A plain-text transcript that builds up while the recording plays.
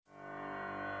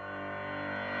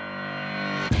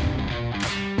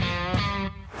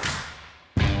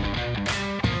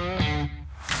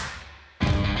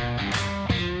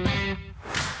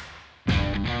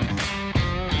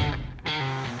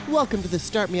Welcome to the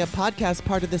Start Me Up podcast,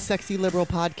 part of the Sexy Liberal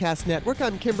Podcast Network.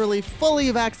 I'm Kimberly, fully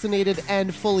vaccinated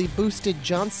and fully boosted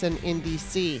Johnson in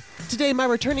D.C. Today, my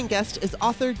returning guest is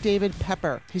author David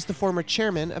Pepper. He's the former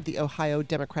chairman of the Ohio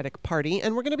Democratic Party,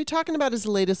 and we're going to be talking about his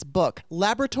latest book,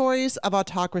 Laboratories of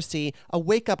Autocracy, A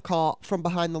Wake-Up Call from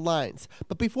Behind the Lines.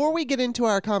 But before we get into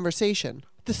our conversation,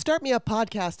 the Start Me Up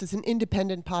podcast is an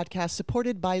independent podcast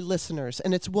supported by listeners,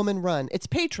 and it's woman-run. It's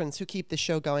patrons who keep the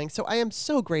show going, so I am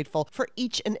so grateful for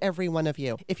each and every one of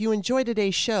you. If you enjoy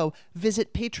today's show,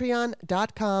 visit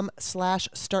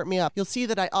patreon.com/startmeup. You'll see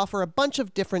that I offer a bunch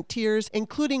of different tiers,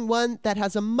 including one that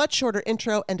has a much shorter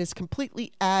intro and is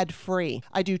completely ad-free.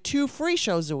 I do 2 free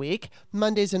shows a week,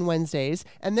 Mondays and Wednesdays,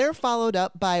 and they're followed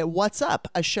up by What's Up,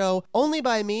 a show only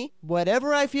by me.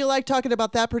 Whatever I feel like talking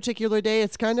about that particular day,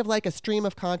 it's kind of like a stream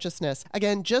of consciousness.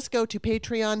 Again, just go to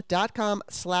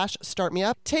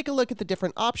patreon.com/startmeup. Take a look at the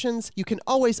different options. You can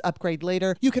always upgrade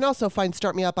later. You can also find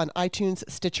Start Me Up on iTunes,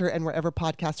 Stitcher, and wherever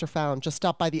podcasts are found. Just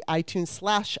stop by the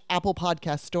iTunes/Apple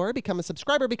Podcast store, become a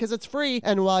subscriber because it's free.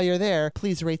 And while you're there,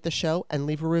 please rate the show and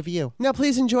leave a review. Now,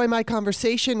 please enjoy my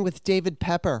conversation with David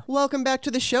Pepper. Welcome back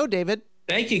to the show, David.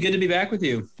 Thank you. Good to be back with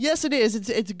you. Yes, it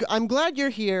is. I'm glad you're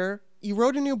here. You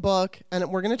wrote a new book, and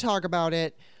we're going to talk about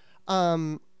it.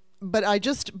 But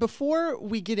before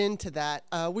we get into that,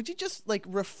 would you just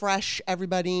refresh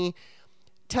everybody,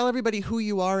 tell everybody who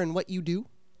you are and what you do?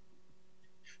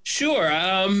 Sure.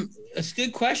 It's a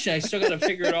good question. I still got to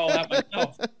figure it all out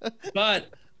myself.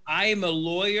 But I am a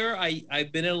lawyer.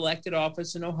 I've been in elected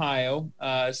office in Ohio.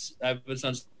 I was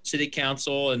on city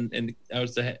council and I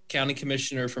was the county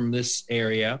commissioner from this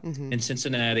area in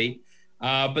Cincinnati.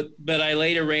 But I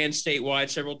later ran statewide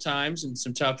several times in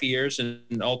some tough years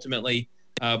and ultimately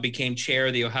became chair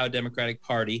of the Ohio Democratic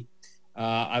Party.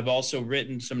 I've also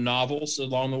written some novels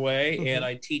along the way, and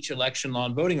I teach election law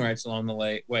and voting rights along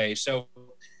the way. So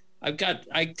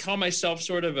I call myself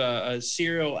sort of a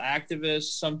serial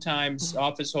activist, sometimes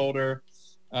office holder,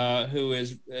 who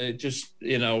is just,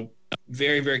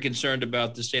 very, very concerned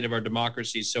about the state of our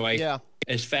democracy. So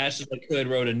as fast as I could,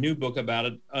 wrote a new book about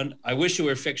it. I wish it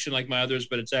were fiction like my others,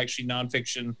 but it's actually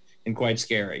nonfiction and quite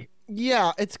scary.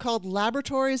 Yeah, it's called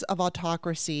Laboratories of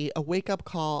Autocracy, A Wake-Up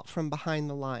Call from Behind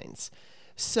the Lines.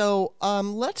 So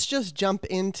let's just jump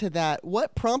into that.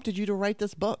 What prompted you to write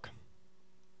this book?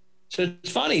 So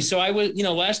it's funny. So I was,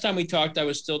 last time we talked, I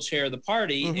was still chair of the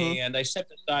party, and I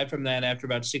stepped aside from that after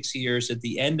about 6 years at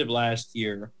the end of last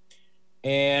year.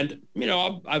 And,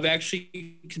 I've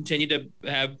actually continued to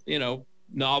have,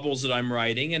 novels that I'm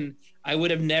writing, and I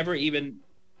would have never even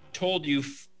told you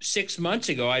 6 months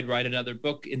ago I'd write another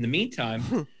book in the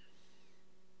meantime.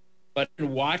 But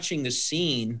watching the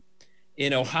scene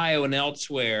in Ohio and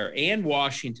elsewhere and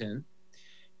Washington,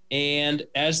 and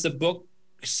as the book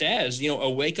says, a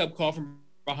wake-up call from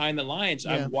behind the lines,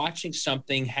 I'm watching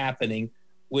something happening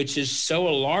which is so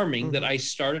alarming that I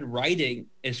started writing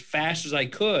as fast as I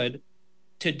could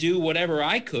to do whatever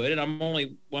I could. And I'm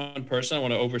only one person. I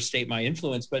want to overstate my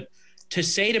influence, but to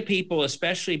say to people,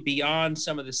 especially beyond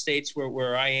some of the states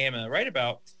where I am and I write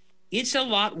about, it's a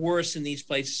lot worse in these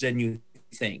places than you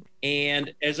think.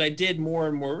 And as I did more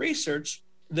and more research,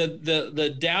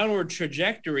 the downward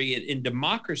trajectory in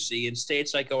democracy in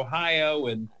states like Ohio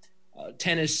and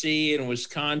Tennessee and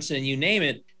Wisconsin, you name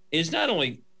it, is not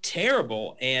only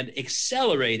terrible and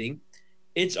accelerating,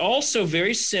 it's also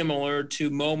very similar to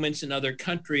moments in other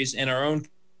countries and our own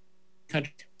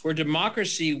country where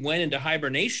democracy went into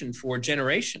hibernation for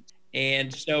generations.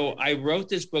 And so I wrote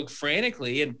this book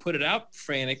frantically and put it out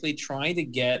frantically, trying to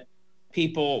get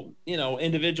people,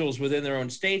 individuals within their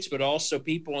own states, but also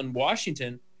people in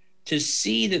Washington to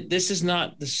see that this is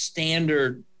not the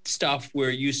standard stuff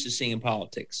we're used to seeing in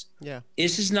politics. Yeah.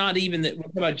 This is not even that. We'll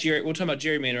talk about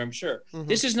gerrymandering, I'm sure.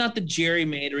 This is not the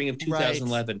gerrymandering of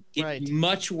 2011. It's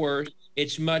much worse.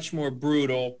 It's much more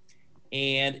brutal.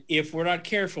 And if we're not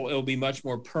careful, it'll be much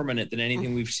more permanent than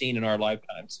anything we've seen in our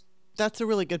lifetimes. That's a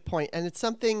really good point. And it's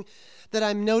something that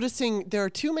I'm noticing. There are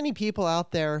too many people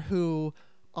out there who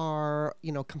are,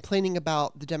 complaining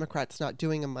about the Democrats not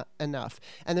doing enough.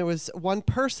 And there was one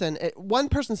person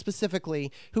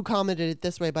specifically who commented it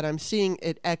this way, but I'm seeing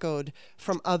it echoed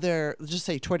from other, just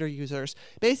say Twitter users,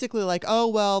 basically like, oh,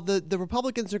 well, the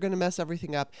Republicans are going to mess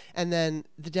everything up, and then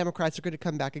the Democrats are going to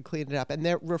come back and clean it up. And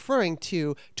they're referring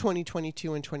to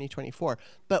 2022 and 2024.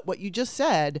 But what you just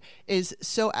said is,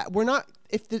 so we're not,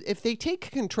 if they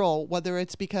take control, whether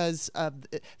it's because of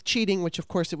cheating, which of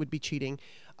course it would be cheating,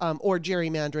 or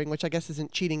gerrymandering, which I guess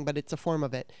isn't cheating, but it's a form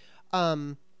of it.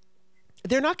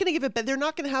 They're not going to give it, but they're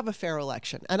not going to have a fair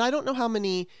election. And I don't know how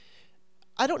many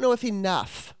I don't know if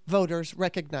enough voters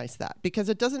recognize that, because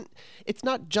it's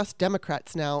not just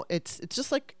Democrats now. It's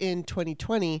just like in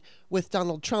 2020 with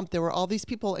Donald Trump, there were all these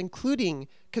people, including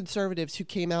conservatives, who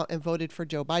came out and voted for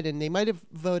Joe Biden. They might have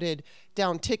voted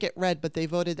down ticket red, but they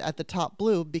voted at the top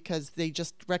blue because they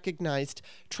just recognized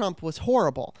Trump was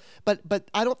horrible. But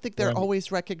I don't think they're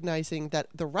always recognizing that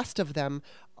the rest of them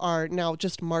are now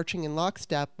just marching in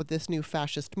lockstep with this new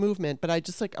fascist movement. But I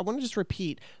want to just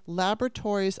repeat,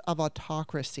 Laboratories of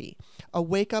Autocracy, a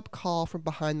wake-up call from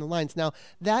behind the lines. Now,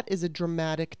 that is a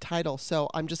dramatic title. So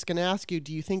I'm just going to ask you,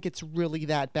 do you think it's really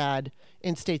that bad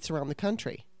in states around the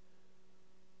country?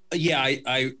 Yeah,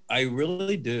 I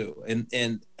really do.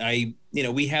 And I,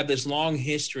 we have this long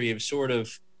history of sort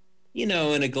of, in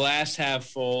a glass half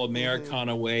full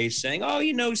Americana way saying,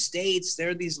 oh, states,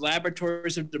 they're these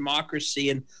laboratories of democracy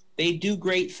and they do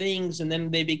great things, and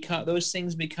then those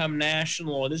things become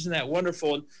national. And isn't that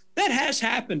wonderful? And that has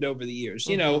happened over the years.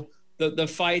 The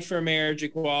fight for marriage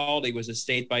equality was a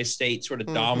state by state sort of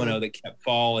domino that kept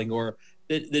falling, or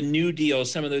the New Deal,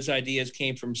 some of those ideas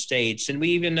came from states. And we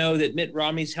even know that Mitt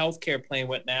Romney's healthcare plan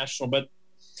went national, but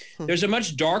there's a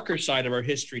much darker side of our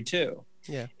history too.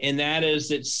 Yeah. And that is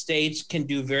that states can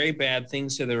do very bad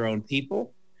things to their own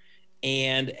people.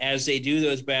 And as they do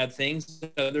those bad things,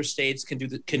 other states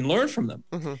can learn from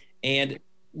them. And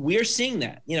we're seeing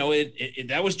that,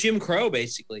 that was Jim Crow,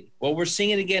 basically. Well, we're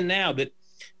seeing it again now, that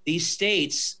these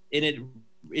states, and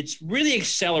it's really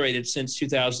accelerated since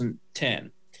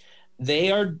 2010.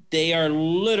 They are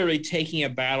literally taking a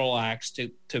battle axe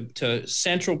to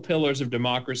central pillars of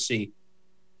democracy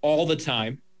all the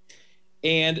time.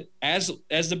 And as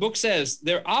the book says,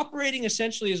 they're operating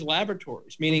essentially as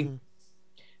laboratories, meaning,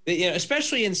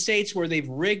 especially in states where they've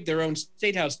rigged their own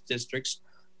state house districts,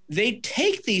 they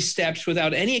take these steps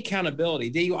without any accountability.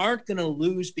 They aren't going to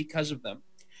lose because of them.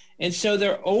 And so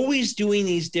they're always doing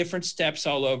these different steps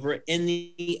all over, and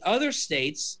the other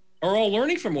states are all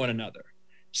learning from one another.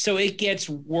 So it gets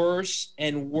worse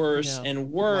and worse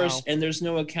and worse, and there's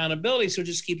no accountability, so it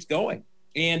just keeps going.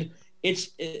 And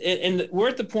we're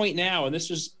at the point now, and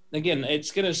this is, again,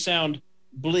 it's going to sound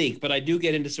bleak, but I do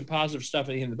get into some positive stuff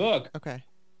in the book. Okay.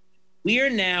 We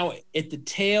are now at the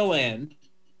tail end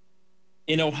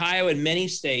in Ohio and many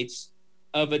states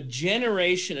of a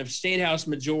generation of state house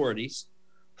majorities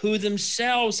who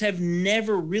themselves have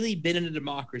never really been in a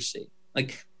democracy.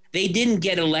 Like, they didn't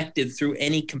get elected through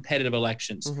any competitive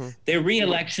elections. Their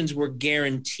re-elections were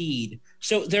guaranteed.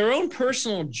 So their own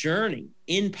personal journey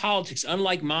in politics,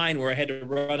 unlike mine, where I had to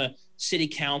run a city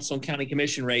council and county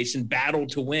commission race and battle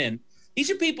to win,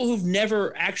 these are people who've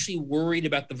never actually worried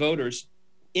about the voters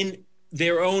in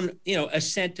their own,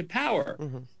 ascent to power.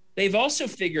 They've also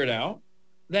figured out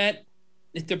that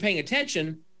if they're paying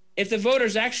attention, if the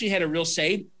voters actually had a real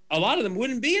say, a lot of them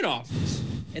wouldn't be in office,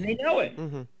 and they know it.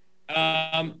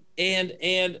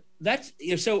 And that's,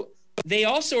 so they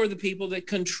also are the people that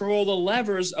control the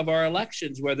levers of our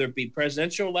elections, whether it be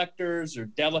presidential electors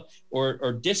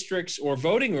or districts or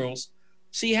voting rules.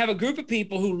 So you have a group of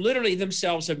people who literally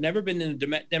themselves have never been in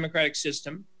a democratic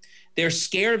system. They're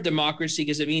scared of democracy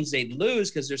because it means they'd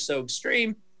lose because they're so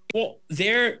extreme. Well,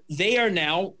 they are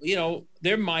now,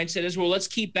 their mindset is, well, let's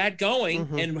keep that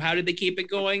going. And how did they keep it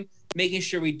going? Making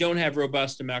sure we don't have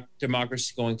robust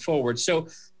democracy going forward. So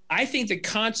I think the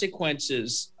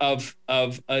consequences of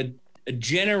a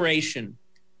generation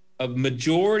of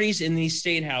majorities in these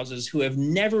state houses who have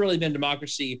never really been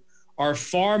democracy are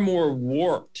far more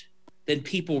warped than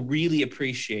people really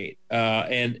appreciate.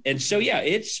 And so, yeah,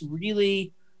 it's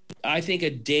really, I think, a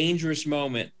dangerous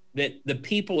moment that the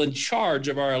people in charge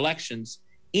of our elections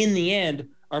in the end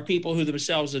are people who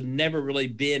themselves have never really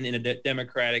been in a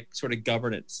democratic sort of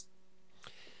governance.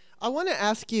 I want to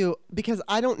ask you, because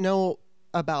I don't know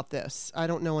about this. I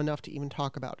don't know enough to even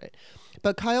talk about it.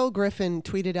 But Kyle Griffin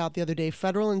tweeted out the other day,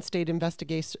 federal and state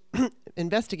investigators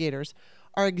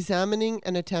are examining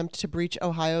an attempt to breach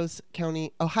Ohio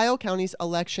County's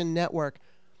election network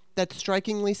that's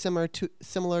strikingly similar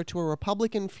to a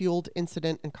Republican-fueled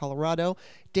incident in Colorado.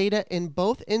 Data in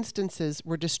both instances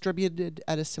were distributed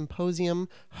at a symposium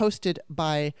hosted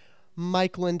by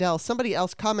Mike Lindell. Somebody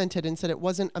else commented and said it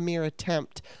wasn't a mere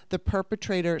attempt. The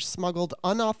perpetrator smuggled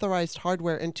unauthorized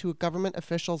hardware into a government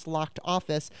official's locked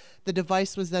office. The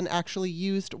device was then actually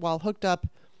used while hooked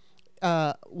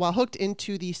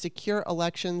into the secure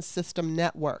elections system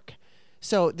network.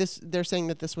 So they're saying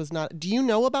that this was not. Do you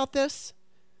know about this?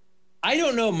 I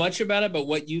don't know much about it, but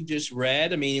what you've just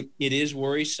read, I mean, it is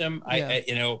worrisome.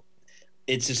 Yeah.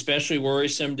 It's especially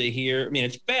worrisome to hear. I mean,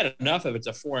 it's bad enough if it's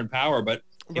a foreign power, but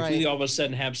if we all of a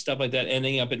sudden have stuff like that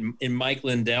ending up in Mike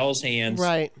Lindell's hands,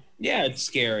 right? Yeah, it's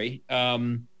scary.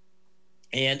 And,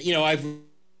 you know, I've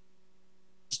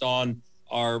on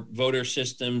our voter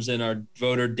systems and our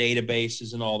voter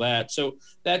databases and all that. So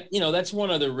that, you know, that's one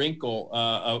other wrinkle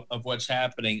of what's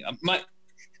happening.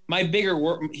 My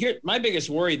biggest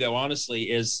worry, though, honestly,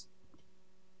 is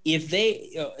if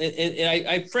they, and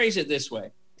I phrase it this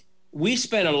way. We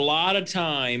spent a lot of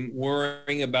time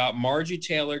worrying about Marjorie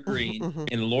Taylor Greene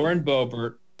and Lauren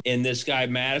Boebert and this guy,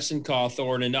 Madison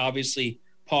Cawthorn, and obviously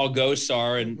Paul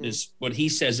Gosar, and is what he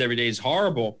says every day is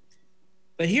horrible.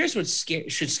 But here's what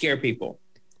should scare people.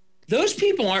 Those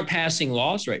people aren't passing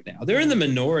laws right now. They're in the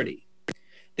minority.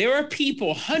 There are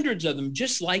people, hundreds of them,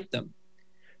 just like them,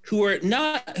 who are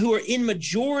in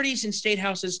majorities in state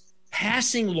houses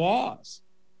passing laws.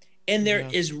 And there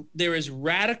is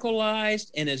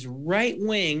radicalized and as right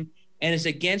wing and as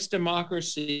against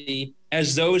democracy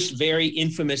as those very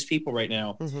infamous people right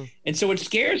now. And so what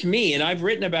scares me, and I've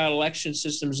written about election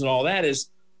systems and all that, is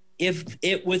if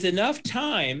it with enough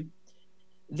time,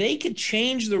 they could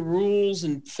change the rules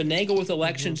and finagle with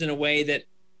elections in a way that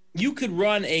you could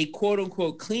run a quote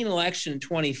unquote clean election in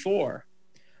 24.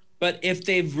 But if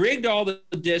they've rigged all the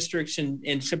districts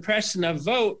and suppressed enough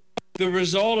vote, the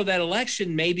result of that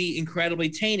election may be incredibly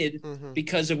tainted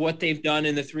because of what they've done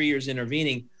in the 3 years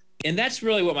intervening. And that's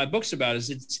really what my book's about.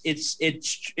 Is it's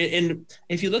and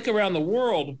if you look around the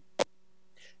world,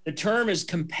 the term is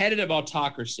competitive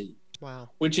autocracy. Wow.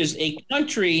 Which is a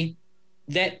country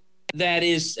that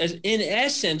is in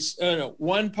essence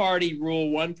one party rule,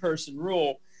 one person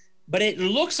rule, but it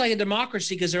looks like a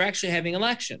democracy because they're actually having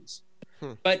elections.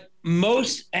 But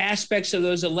most aspects of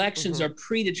those elections are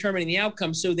predetermining the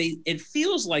outcome. So it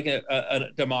feels like a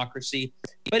democracy,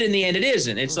 but in the end it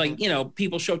isn't. It's like, you know,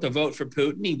 people show up to vote for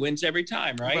Putin. He wins every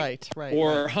time, right? Right.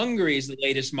 Or Hungary is the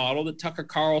latest model that Tucker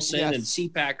Carlson and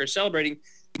CPAC are celebrating.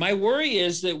 My worry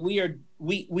is that we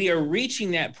are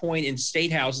reaching that point in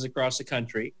state houses across the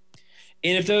country.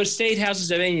 And if those state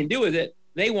houses have anything to do with it,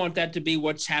 they want that to be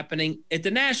what's happening at the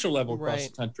national level across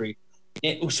the country.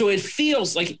 So it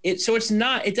feels like it. So it's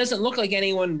not. It doesn't look like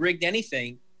anyone rigged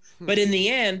anything, but in the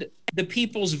end, the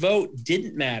people's vote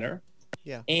didn't matter.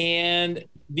 Yeah. And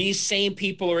these same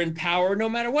people are in power no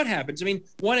matter what happens. I mean,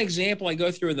 one example I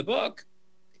go through in the book,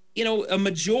 you know, a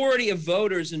majority of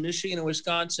voters in Michigan and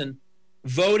Wisconsin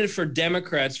voted for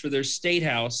Democrats for their state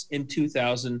house in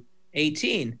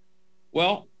 2018.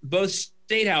 Well, both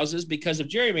state houses, because of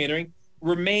gerrymandering,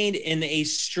 remained in a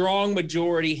strong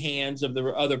majority hands of the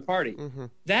other party.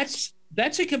 That's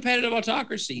a competitive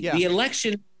autocracy. Yeah. The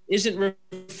election isn't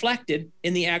reflected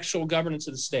in the actual governance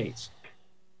of the states.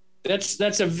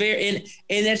 That's a very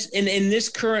and that's in this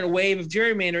current wave of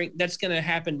gerrymandering, that's going to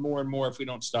happen more and more if we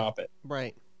don't stop it.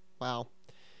 Right. Wow.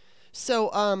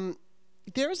 So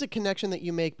there is a connection that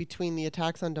you make between the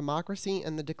attacks on democracy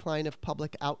and the decline of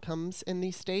public outcomes in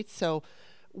these states. So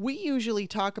we usually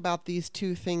talk about these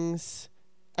two things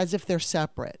as if they're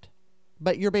separate,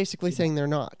 but you're basically saying they're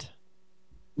not.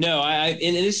 No,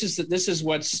 and this is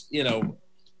what's, you know,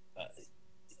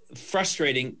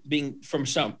 frustrating being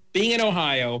in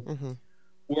Ohio,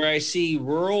 where I see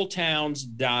rural towns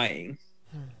dying,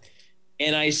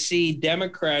 and I see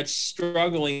Democrats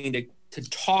struggling to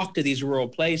talk to these rural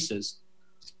places.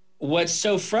 What's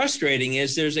so frustrating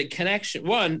is there's a connection.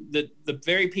 One, the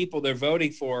very people they're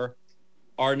voting for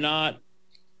are not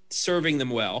serving them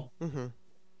well.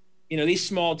 You know, these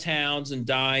small towns and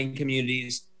dying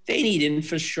communities, they need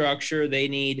infrastructure, they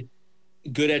need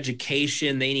good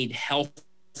education, they need health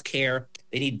care,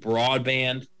 they need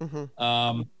broadband,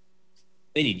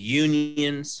 they need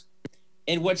unions.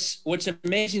 And what's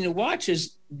amazing to watch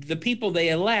is the people they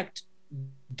elect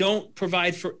don't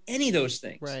provide for any of those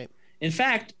things. Right. In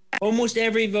fact, almost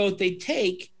every vote they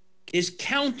take is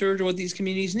counter to what these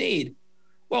communities need.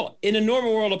 Well, in a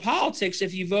normal world of politics,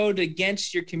 if you vote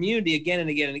against your community again and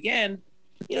again and again,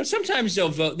 you know, sometimes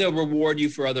they'll reward you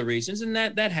for other reasons, and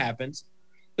that happens.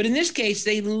 But in this case,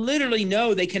 they literally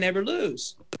know they can never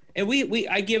lose. And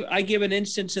I give an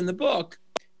instance in the book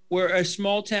where a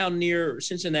small town near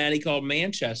Cincinnati called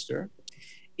Manchester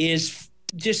is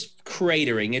just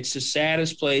cratering. It's the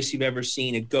saddest place you've ever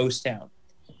seen, a ghost town.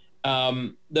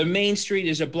 The main street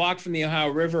is a block from the Ohio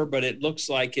River, but it looks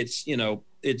like it's, you know,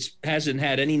 it hasn't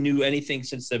had anything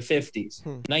since the 50s,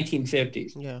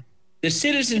 1950s. Yeah. The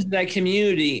citizens of that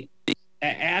community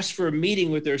asked for a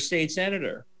meeting with their state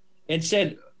senator and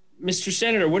said, Mr.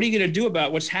 Senator, what are you going to do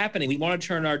about what's happening? We want to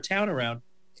turn our town around.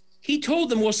 He told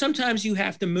them, well, sometimes you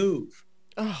have to move.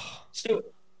 Oh. So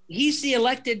he's the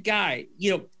elected guy.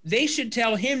 You know, they should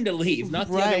tell him to leave, not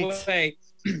the other way.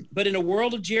 But in a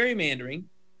world of gerrymandering,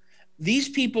 these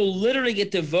people literally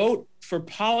get to vote for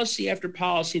policy after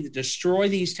policy to destroy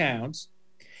these towns.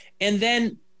 And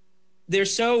then they're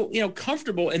so,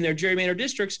 comfortable in their gerrymandered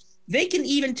districts, they can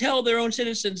even tell their own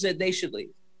citizens that they should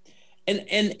leave.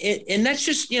 And that's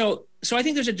just, so I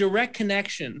think there's a direct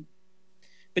connection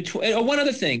between, one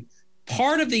other thing,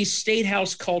 part of these state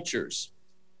house cultures,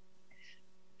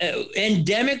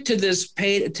 endemic to this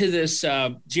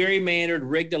gerrymandered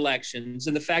rigged elections,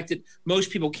 and the fact that most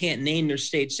people can't name their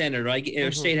state senator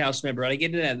or state house member, and I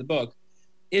get into that in the book,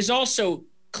 is also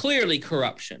clearly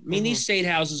corruption. I mean, these state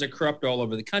houses are corrupt all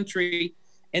over the country,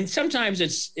 and sometimes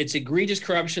it's egregious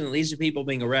corruption that leads to people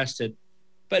being arrested.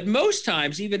 But most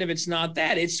times, even if it's not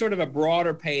that, it's sort of a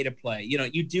broader pay to play.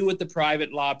 You do what the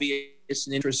private lobbyists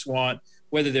and interests want,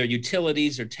 whether they're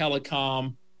utilities or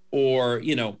telecom, or,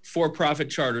 for-profit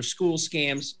charter school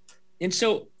scams. And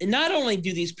so not only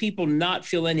do these people not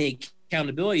feel any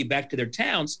accountability back to their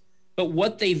towns, but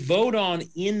what they vote on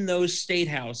in those state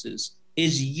houses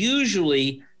is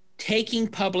usually taking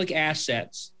public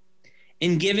assets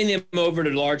and giving them over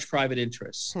to large private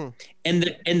interests.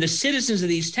 And the citizens of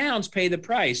these towns pay the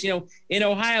price. In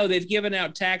Ohio, they've given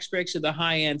out tax breaks at the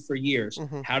high end for years.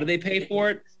 How do they pay for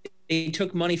it? They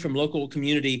took money from local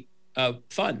community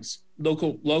funds,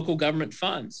 local government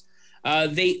funds.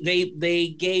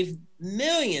 They gave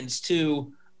millions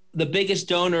to the biggest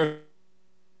donor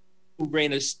who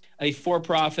ran a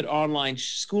for-profit online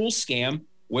school scam.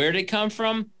 Where did it come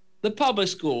from? The public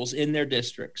schools in their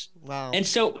districts. Wow. And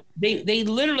so they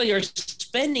literally are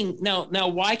spending now.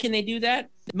 Why can they do that?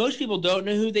 Most people don't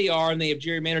know who they are, and they have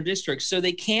gerrymandered districts, so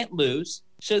they can't lose.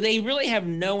 So they really have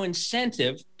no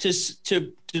incentive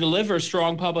to deliver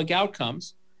strong public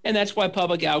outcomes. And that's why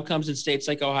public outcomes in states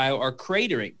like Ohio are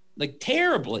cratering, like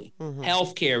terribly.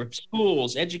 Healthcare,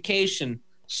 schools, education,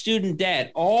 student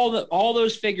debt, all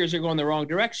those figures are going the wrong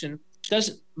direction.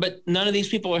 But none of these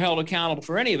people are held accountable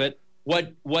for any of it.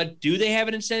 What do they have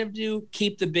an incentive to do?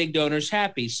 Keep the big donors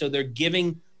happy. So they're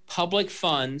giving public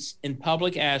funds and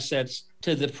public assets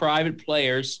to the private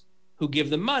players who give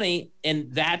them money, and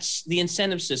that's the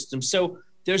incentive system. So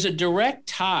there's a direct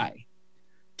tie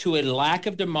to a lack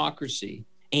of democracy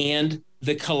and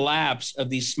the collapse of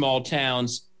these small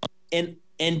towns. And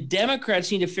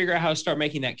Democrats need to figure out how to start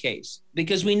making that case,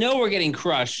 because we know we're getting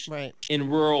crushed in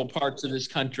rural parts of this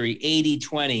country,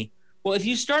 80-20. Well, if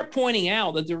you start pointing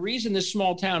out that the reason this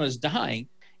small town is dying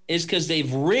is because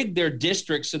they've rigged their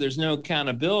districts so there's no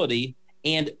accountability,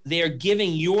 and they're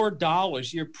giving your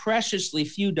dollars, your preciously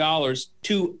few dollars,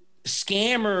 to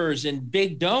scammers and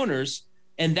big donors,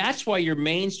 and that's why your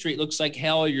main street looks like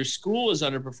hell or your school is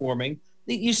underperforming,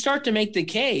 you start to make the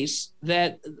case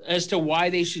that as to why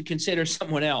they should consider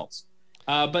someone else.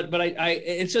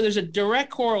 And so there's a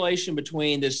direct correlation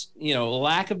between this,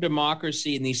 lack of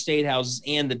democracy in these state houses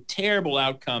and the terrible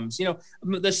outcomes.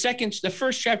 The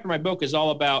first chapter of my book is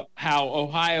all about how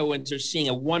Ohioans are seeing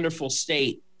a wonderful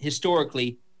state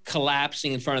historically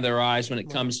collapsing in front of their eyes when it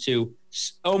comes to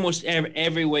almost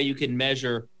every way you can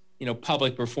measure,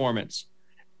 public performance.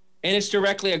 And it's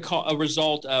directly a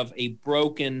result of a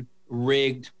broken,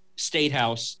 rigged state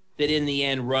house that in the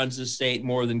end runs the state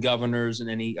more than governors and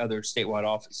any other statewide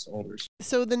office holders.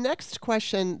 So the next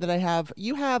question that I have,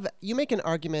 you make an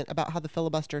argument about how the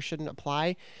filibuster shouldn't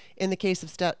apply in the case of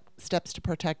steps to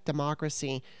protect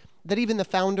democracy, that even the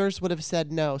founders would have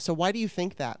said no. So why do you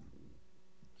think that?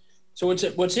 So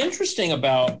what's interesting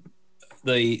about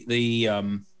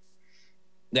that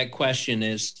question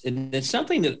is, and it's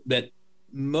something that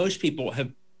most people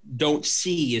don't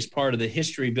see as part of the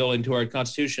history building to our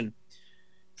Constitution.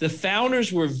 The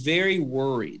founders were very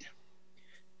worried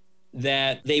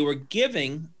that they were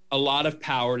giving a lot of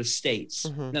power to states.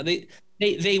 Now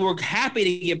they were happy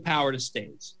to give power to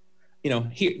states.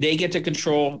 Here they get to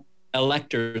control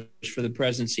electors for the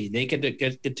presidency. They get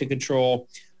to control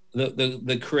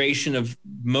the creation of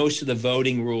most of the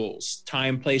voting rules,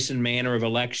 time, place, and manner of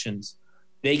elections.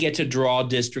 They get to draw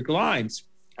district lines.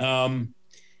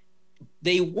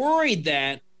 They worried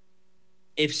that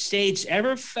if states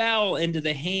ever fell into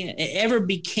ever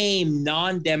became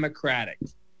non-democratic,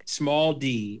 small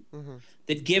d,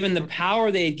 that given the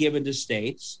power they had given to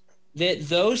states, that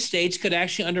those states could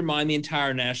actually undermine the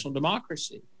entire national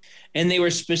democracy. And they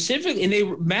were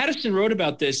Madison wrote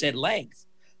about this at length.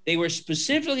 They were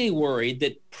specifically worried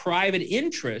that private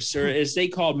interests, or as they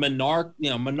called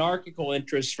monarchical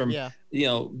interests from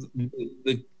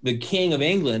the King of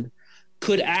England,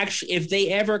 could actually, if they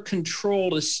ever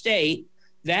controlled a state,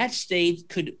 that state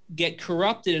could get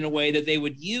corrupted in a way that they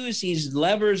would use these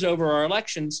levers over our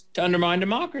elections to undermine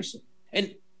democracy.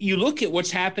 And you look at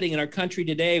what's happening in our country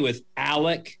today with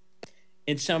ALEC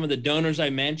and some of the donors I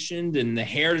mentioned and the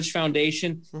Heritage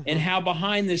Foundation, and how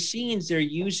behind the scenes they're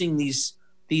using these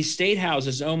state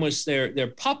houses almost their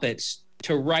puppets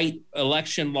to write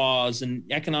election laws and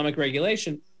economic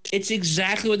regulation. It's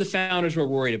exactly what the founders were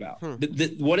worried about.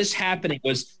 What is happening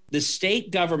was the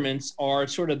state governments are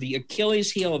sort of the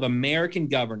Achilles heel of American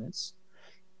governance,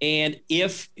 and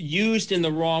if used in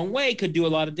the wrong way, could do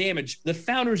a lot of damage. The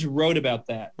founders wrote about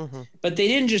that, but they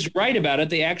didn't just write about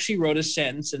it. They actually wrote a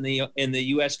sentence in the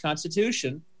U.S.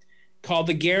 Constitution called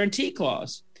the Guarantee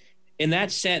Clause. And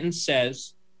that sentence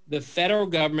says, the federal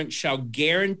government shall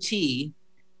guarantee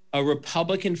a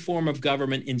Republican form of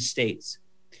government in states.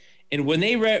 And when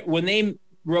they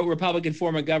wrote Republican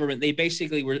form of government, they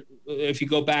basically were, if you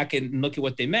go back and look at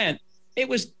what they meant, it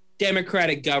was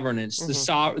democratic governance.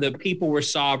 The people were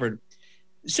sovereign.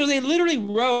 So they literally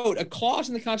wrote a clause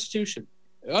in the Constitution,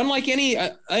 unlike any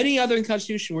other in the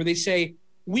Constitution, where they say,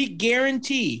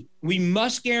 we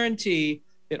must guarantee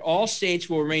that all states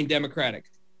will remain democratic.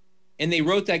 And they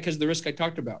wrote that because of the risk I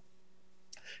talked about.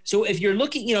 So if you're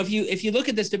looking, if you look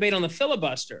at this debate on the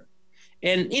filibuster,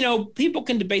 and, people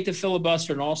can debate the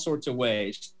filibuster in all sorts of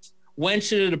ways. When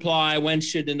should it apply? When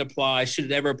shouldn't it apply? Should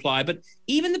it ever apply? But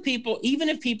even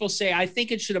if people say, I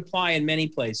think it should apply in many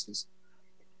places,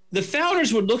 the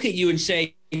founders would look at you and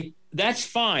say, that's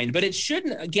fine, but it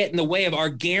shouldn't get in the way of our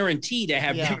guarantee to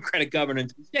have democratic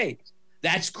governance in states.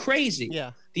 That's crazy.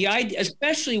 Yeah. The idea,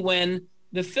 especially when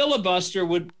the filibuster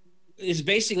is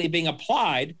basically being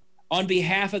applied on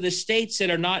behalf of the states that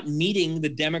are not meeting the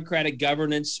democratic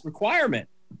governance requirement.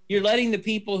 You're letting the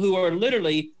people who are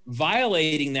literally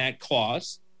violating that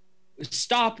clause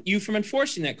stop you from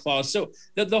enforcing that clause. So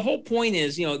the whole point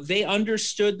is, they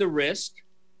understood the risk.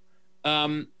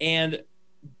 And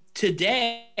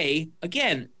today,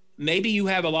 again, maybe you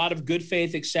have a lot of good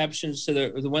faith exceptions to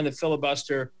the when the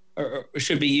filibuster or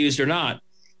should be used or not.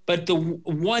 But the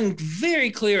one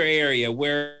very clear area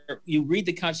where you read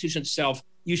the Constitution itself,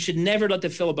 you should never let the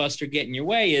filibuster get in your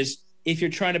way is if you're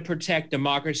trying to protect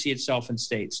democracy itself in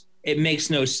states. It makes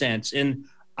no sense. And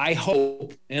I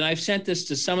hope, and I've sent this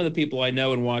to some of the people I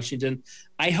know in Washington,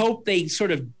 I hope they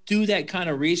sort of do that kind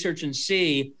of research and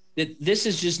see that this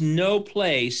is just no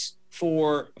place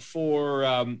for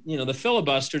the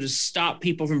filibuster to stop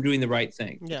people from doing the right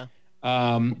thing. Yeah.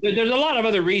 There's a lot of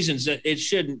other reasons that it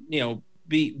shouldn't,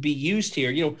 be used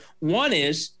here. One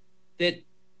is that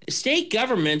state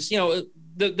governments,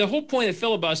 the whole point of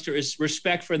filibuster is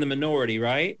respect for the minority,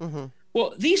 right?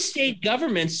 Well, these state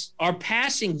governments are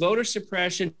passing voter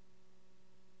suppression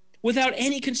without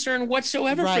any concern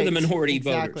whatsoever for the minority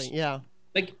voters. Yeah.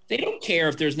 Like, they don't care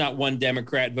if there's not one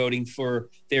Democrat voting for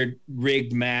their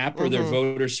rigged map or their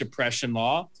voter suppression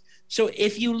law. So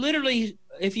if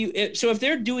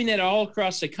they're doing that all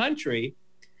across the country,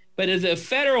 but at the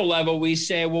federal level, we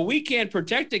say, well, we can't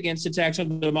protect against attacks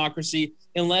on democracy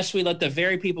unless we let the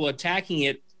very people attacking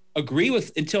it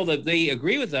until they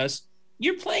agree with us.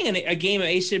 You're playing a game of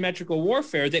asymmetrical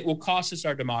warfare that will cost us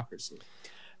our democracy.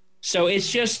 So it's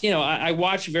just, I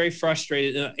watch very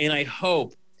frustrated, and I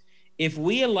hope if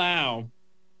we allow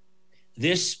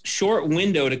this short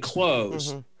window to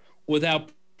close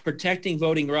without protecting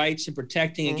voting rights and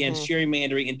protecting against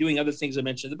gerrymandering and doing other things I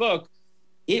mentioned in the book,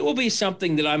 it will be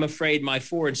something that I'm afraid my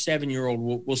 4- and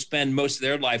 7-year-old will spend most of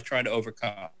their life trying to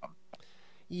overcome.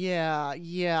 Yeah.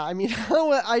 I mean,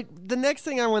 the next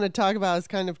thing I want to talk about is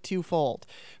kind of twofold.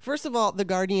 First of all, The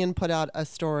Guardian put out a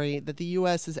story that the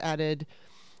U.S. has added,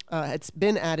 it's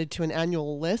been added to an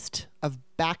annual list of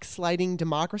backsliding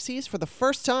democracies for the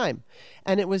first time.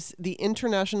 And it was the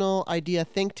International Idea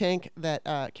think tank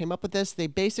that came up with this. They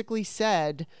basically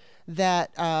said that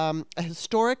a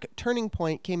historic turning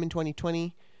point came in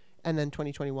 2020 and then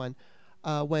 2021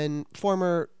 when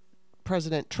former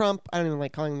President Trump, I don't even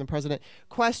like calling him the president,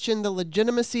 questioned the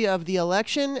legitimacy of the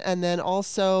election, and then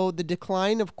also the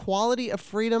decline of quality of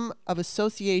freedom of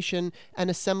association and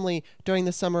assembly during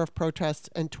the summer of protests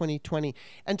in 2020.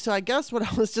 And so I guess what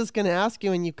I was just going to ask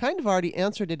you, and you kind of already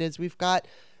answered it, is we've got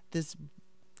this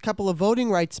couple of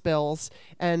voting rights bills,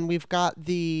 and we've got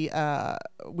the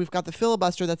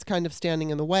filibuster that's kind of standing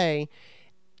in the way.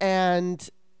 And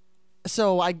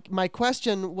so my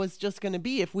question was just going to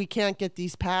be, if we can't get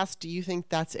these passed, do you think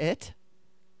that's it?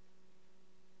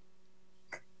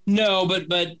 No, but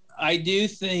I do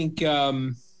think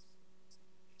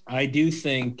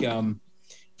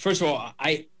first of all,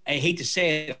 I hate to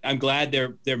say it, I'm glad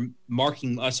they're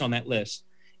marking us on that list.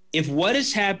 If what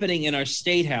is happening in our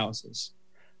state houses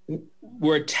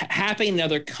were happening in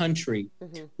another country,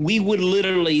 we would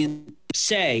literally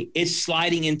say it's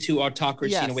sliding into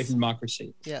autocracy and away from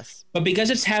democracy. Yes. But because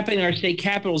it's happening in our state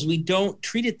capitals, we don't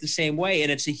treat it the same way,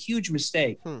 and it's a huge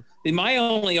mistake. My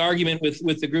only argument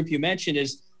with the group you mentioned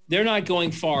is they're not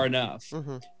going far enough.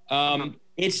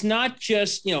 It's not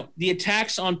just, the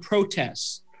attacks on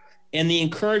protests and the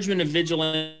encouragement of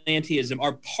vigilantism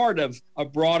are part of a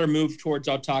broader move towards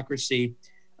autocracy.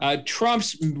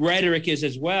 Trump's rhetoric is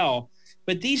as well.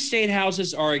 But these state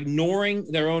houses are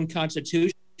ignoring their own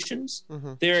constitutions.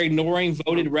 They're ignoring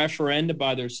voted referenda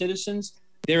by their citizens.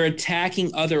 They're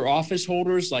attacking other office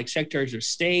holders like secretaries of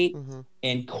state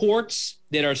and courts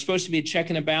that are supposed to be a check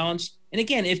and a balance. And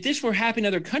again, if this were happening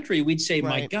in another country, we'd say,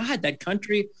 my God, that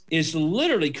country is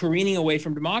literally careening away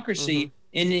from democracy.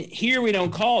 And here we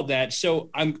don't call it that. So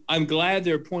I'm glad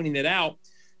they're pointing that out.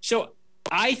 So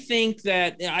I think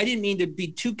that I didn't mean to be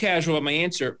too casual about my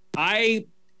answer.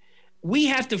 We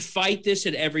have to fight this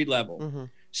at every level.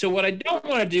 So what I don't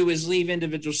want to do is leave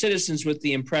individual citizens with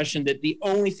the impression that the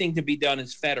only thing to be done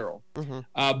is federal.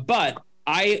 But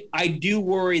I do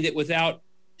worry that without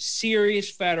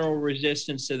serious federal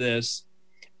resistance to this,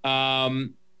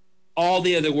 all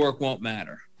the other work won't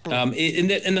matter.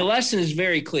 And the lesson is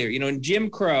very clear. In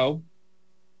Jim Crow,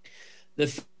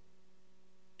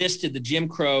 resisted the Jim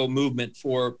Crow movement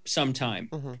for some time,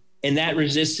 and that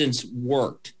resistance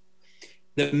worked.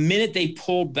 The minute they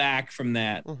pulled back from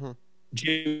that,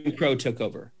 Jim Crow took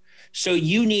over. So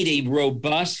you need a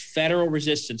robust federal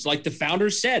resistance. Like the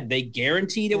founders said, they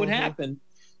guaranteed it would happen.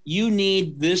 You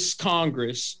need this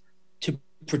Congress to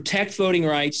protect voting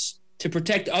rights, to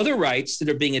protect other rights that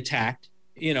are being attacked,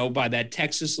 by that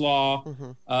Texas law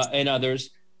and others,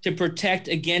 to protect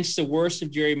against the worst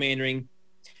of gerrymandering.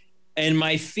 And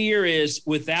my fear is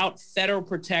without federal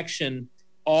protection,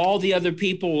 all the other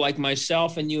people like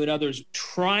myself and you and others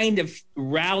trying to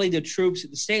rally the troops at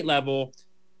the state level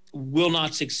will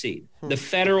not succeed. The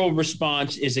federal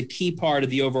response is a key part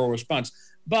of the overall response.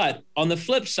 But on the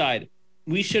flip side,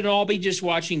 we should all be just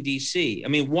watching DC. I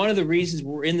mean, one of the reasons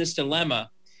we're in this dilemma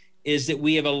is that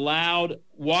we have allowed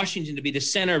Washington to be the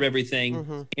center of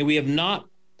everything, and we have not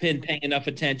been paying enough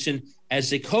attention, as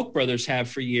the Koch brothers have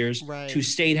for years, to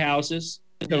state houses,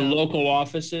 to local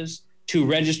offices, to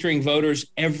registering voters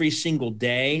every single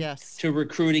day, to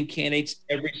recruiting candidates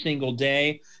every single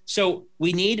day. So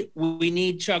we need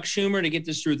Chuck Schumer to get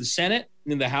this through the Senate,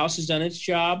 and the House has done its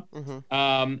job.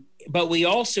 But we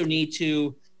also need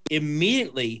to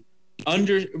immediately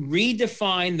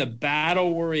redefine the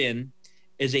battle we're in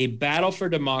as a battle for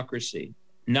democracy,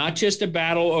 not just a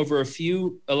battle over a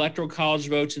few electoral college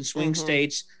votes in swing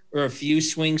states or a few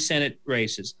swing Senate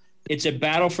races. It's a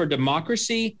battle for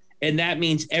democracy. And that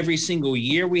means every single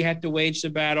year we have to wage the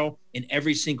battle in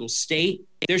every single state.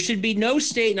 There should be no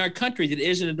state in our country that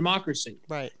isn't a democracy.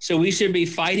 So we should be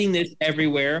fighting this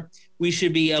everywhere. We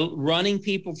should be running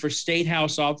people for state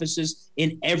house offices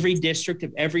in every district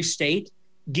of every state,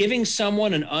 giving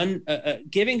someone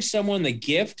the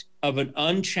gift of an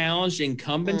unchallenged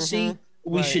incumbency.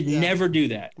 We should never do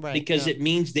that because it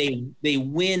means they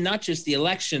win not just the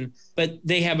election, but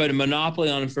they have a monopoly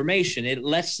on information. It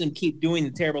lets them keep doing the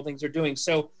terrible things they're doing.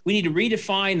 So we need to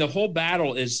redefine the whole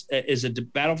battle is a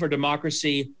battle for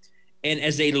democracy and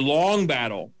as a long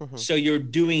battle. So you're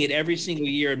doing it every single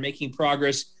year and making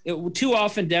progress. Too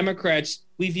often Democrats,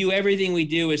 we view everything we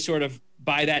do as sort of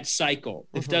by that cycle.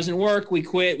 If it doesn't work, we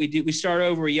quit, we start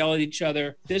over, we yell at each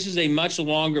other. This is a much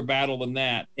longer battle than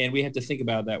that, and we have to think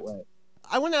about it that way.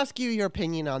 I want to ask you your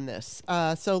opinion on this.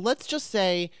 So let's just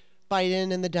say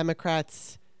Biden and the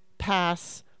Democrats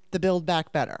pass the Build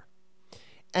Back Better.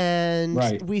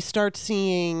 And we start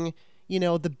seeing,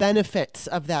 the benefits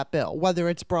of that bill, whether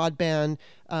it's broadband,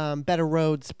 better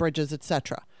roads, bridges,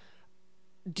 etc.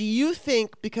 Do you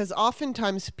think, because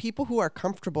oftentimes people who are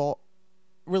comfortable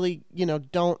really,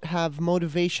 don't have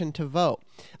motivation to vote.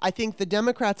 I think the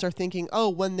Democrats are thinking,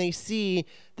 when they see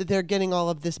that they're getting all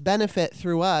of this benefit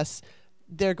through us,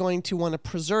 they're going to want to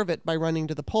preserve it by running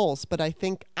to the polls. But I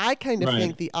think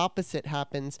the opposite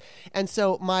happens. And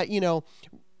so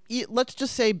let's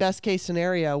just say best case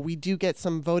scenario, we do get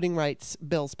some voting rights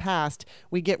bills passed.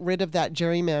 We get rid of that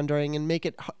gerrymandering and make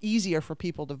it easier for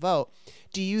people to vote.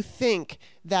 Do you think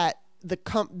that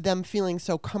them feeling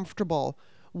so comfortable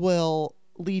will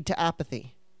lead to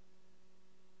apathy?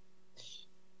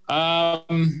 I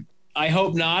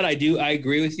hope not. I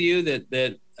agree with you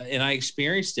that and I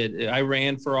experienced it. I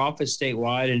ran for office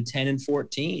statewide in 10 and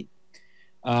 14.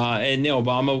 And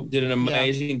Obama did an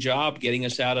amazing job getting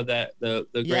us out of the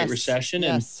Great Recession,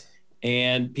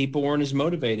 and people weren't as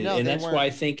motivated. And that's why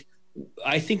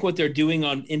I think what they're doing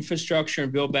on infrastructure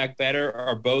and Build Back Better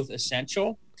are both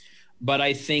essential. but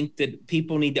I think that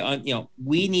people need to,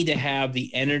 we need to have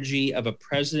the energy of a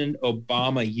President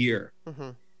Obama year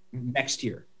next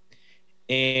year.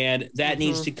 And that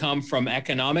needs to come from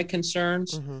economic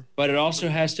concerns, but it also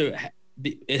has to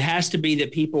be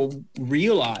that people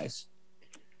realize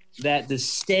that the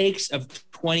stakes of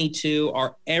 22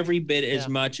 are every bit as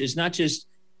much as not just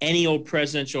any old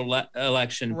presidential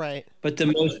election, right, but the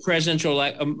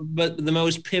the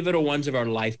most pivotal ones of our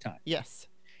lifetime. Yes.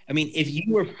 I mean, if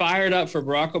you were fired up for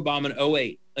Barack Obama in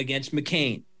 2008 against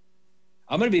McCain,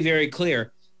 I'm going to be very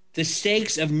clear. The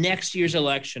stakes of next year's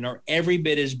election are every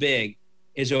bit as big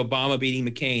as Obama beating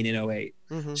McCain in 2008.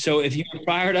 So if you're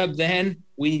fired up then,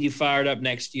 we need you fired up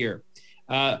next year.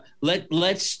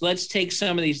 Let's take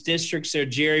some of these districts that are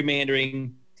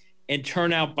gerrymandering and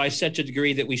turn out by such a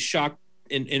degree that we shock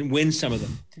and win some of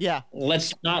them. Yeah.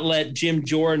 Let's not let Jim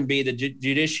Jordan be the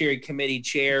Judiciary Committee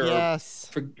chair. Yes.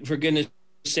 Or for goodness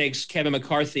sakes, Kevin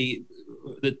McCarthy,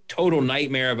 the total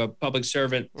nightmare of a public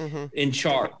servant in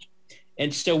charge.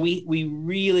 And so we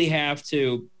really have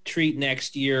to treat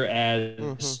next year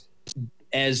as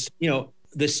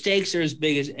the stakes are as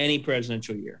big as any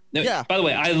presidential year. Now, by the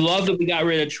way, I love that we got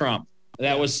rid of Trump.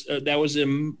 That was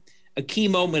a key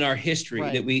moment in our history,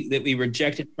 right, that we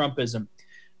rejected Trumpism.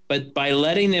 But by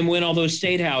letting them win all those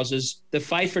state houses, the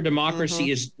fight for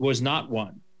democracy was not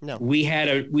won. No. We had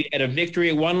a victory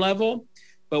at one level,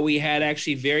 but we had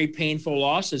actually very painful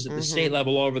losses at the state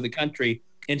level all over the country.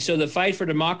 And so the fight for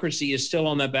democracy is still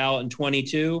on the ballot in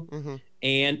 22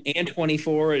 and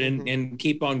 24 and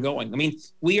keep on going. I mean,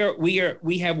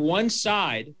 we have one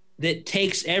side that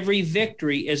takes every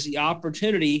victory as the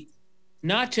opportunity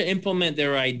not to implement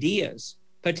their ideas,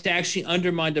 but to actually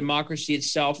undermine democracy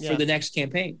itself for the next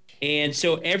campaign. And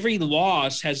so every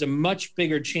loss has a much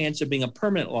bigger chance of being a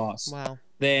permanent loss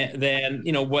than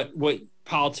what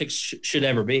politics should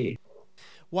ever be.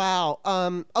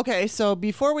 Wow. Okay, so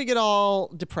before we get all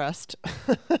depressed,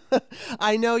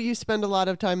 I know you spend a lot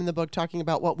of time in the book talking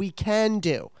about what we can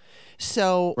do.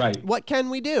 So what can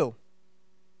we do?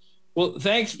 Well,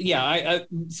 thanks. Yeah.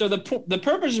 So the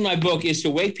purpose of my book is to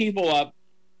wake people up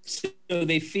so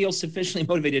they feel sufficiently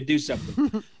motivated to do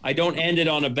something. I don't end it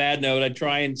on a bad note. I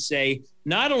try and say,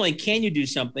 not only can you do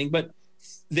something, but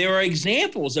there are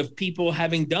examples of people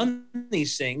having done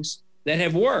these things that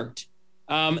have worked.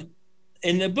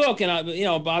 In the book, and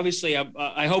obviously,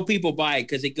 I hope people buy it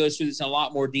because it goes through this in a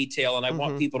lot more detail, and I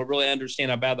want people to really understand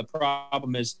how bad the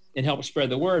problem is and help spread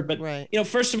the word. But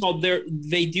first of all,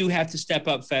 they do have to step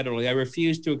up federally. I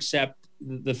refuse to accept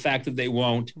the fact that they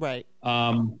won't. Right.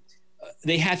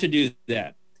 They have to do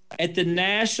that. At the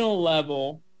national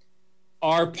level,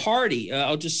 our party,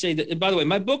 I'll just say that, by the way,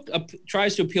 my book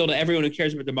tries to appeal to everyone who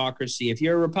cares about democracy. If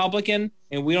you're a Republican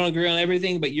and we don't agree on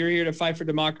everything, but you're here to fight for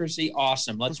democracy,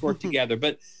 awesome. Let's work together.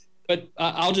 But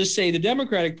I'll just say the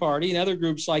Democratic Party and other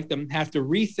groups like them have to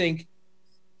rethink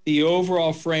the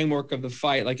overall framework of the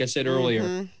fight, like I said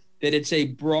earlier, that it's a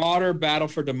broader battle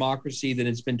for democracy than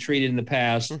it's been treated in the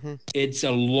past. It's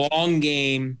a long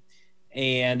game,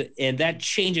 and that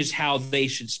changes how they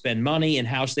should spend money and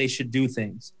how they should do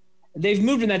things. They've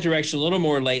moved in that direction a little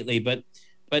more lately, but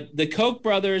the Koch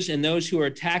brothers and those who are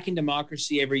attacking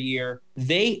democracy every year,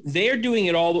 they're doing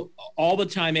it all the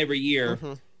time every year.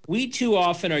 We too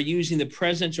often are using the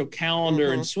presidential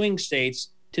calendar in swing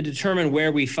states to determine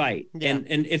where we fight. And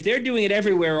if they're doing it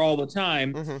everywhere all the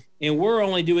time, and we're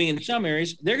only doing it in some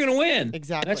areas, they're going to win.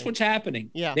 Exactly. That's what's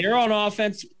happening. Yeah. They're on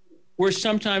offense. We're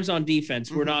sometimes on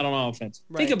defense. We're not on offense.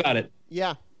 Right. Think about it.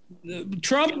 Yeah.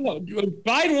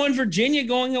 Biden won Virginia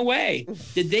going away.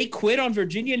 Did they quit on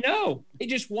Virginia? No, they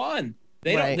just won.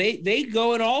 They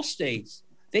go in all states.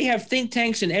 They have think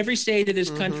tanks in every state of this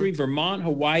country, Vermont,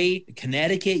 Hawaii,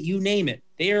 Connecticut, you name it.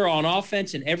 They are on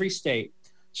offense in every state.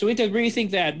 So we have to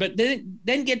rethink that. But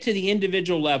then get to the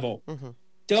individual level.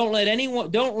 Don't let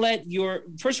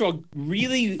first of all,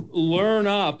 really learn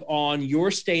up on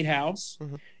your state house,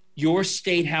 your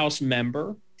state house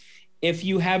member. If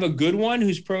you have a good one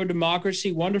who's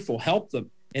pro-democracy, wonderful, help them.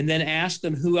 And then ask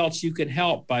them who else you can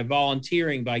help by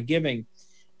volunteering, by giving.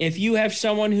 If you have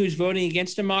someone who's voting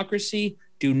against democracy,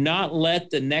 do not let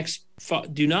the next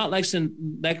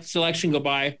election go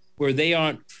by where they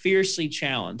aren't fiercely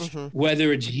challenged,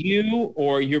 whether it's you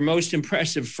or your most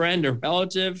impressive friend or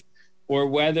relative, or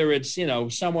whether it's,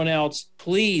 someone else.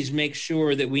 Please make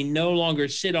sure that we no longer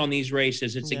sit on these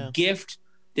races. It's a gift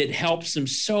that helps them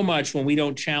so much when we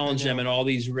don't challenge them in all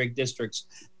these rigged districts.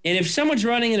 And if someone's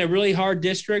running in a really hard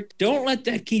district, don't let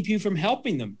that keep you from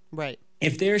helping them. Right.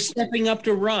 If they're stepping up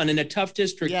to run in a tough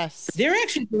district, they're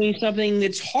actually doing something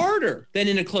that's harder than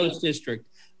in a close district.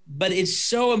 But it's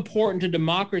so important to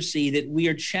democracy that we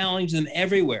are challenging them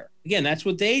everywhere. Again, that's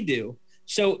what they do.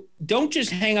 So don't just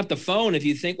hang up the phone if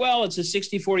you think, well, it's a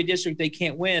 60-40 district, they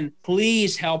can't win.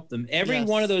 Please help them. Every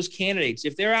one of those candidates,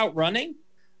 if they're out running,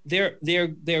 they're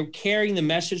carrying the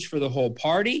message for the whole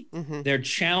party. They're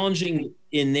challenging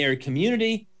in their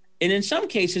community. And in some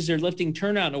cases, they're lifting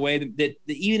turnout in a way that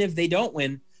even if they don't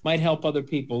win, might help other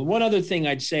people. One other thing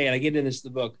I'd say, and I get into this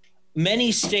in the book,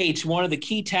 many states, one of the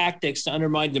key tactics to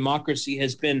undermine democracy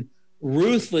has been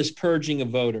ruthless purging of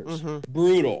voters.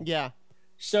 Brutal. Yeah.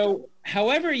 So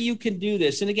however you can do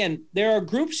this, and again, there are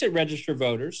groups that register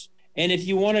voters, and if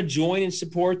you want to join and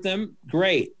support them,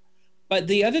 great. But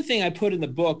the other thing I put in the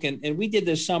book, and we did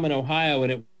this some in Ohio,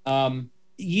 and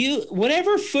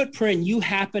whatever footprint you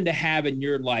happen to have in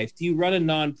your life, do you run a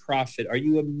nonprofit? Are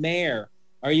you a mayor?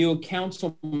 Are you a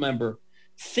council member?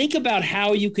 Think about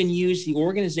how you can use the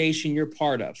organization you're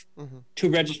part of to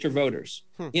register voters.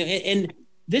 And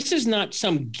this is not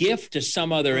some gift to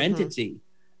some other entity.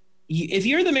 If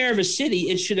you're the mayor of a city,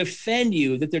 it should offend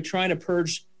you that they're trying to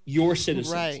purge your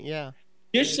citizens. Right, yeah.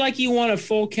 Just like you want a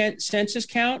full census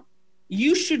count,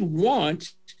 you should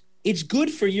want, it's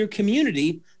good for your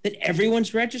community that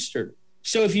everyone's registered.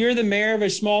 So if you're the mayor of a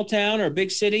small town or a big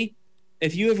city,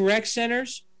 if you have rec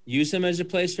centers, use them as a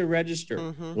place to register.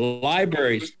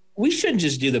 Libraries. We shouldn't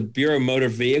just do the Bureau of Motor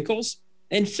Vehicles.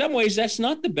 In some ways, that's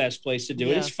not the best place to do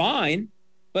it. It's fine.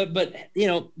 But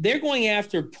they're going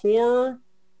after poor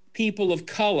people of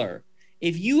color.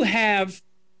 If you have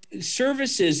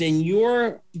services in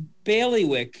your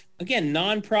bailiwick, again,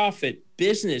 nonprofit,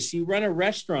 business, you run a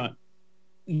restaurant,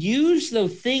 use the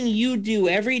thing you do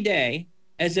every day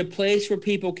as a place where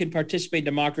people can participate in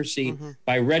democracy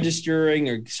by registering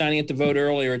or signing up to vote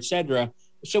earlier, et cetera.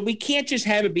 So we can't just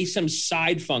have it be some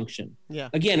side function.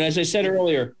 Again, as I said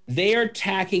earlier, they are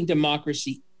attacking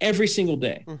democracy every single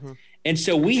day. And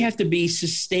so we have to be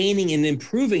sustaining and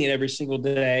improving it every single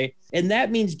day. And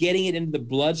that means getting it into the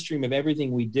bloodstream of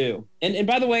everything we do. And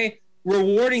by the way,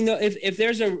 rewarding if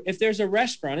there's a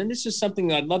restaurant, and this is something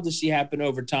that I'd love to see happen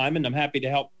over time, and I'm happy to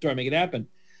help try to make it happen.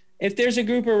 If there's a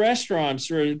group of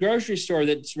restaurants or a grocery store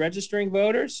that's registering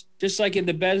voters, just like in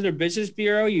the Better Business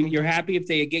Bureau, you're happy if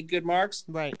they get good marks.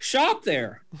 Right. Shop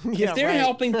there. If they're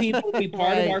helping people be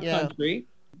part of our country,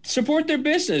 support their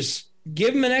business.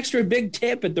 Give them an extra big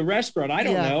tip at the restaurant. I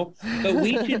don't know, but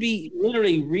we should be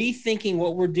literally rethinking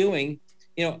what we're doing.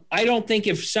 I don't think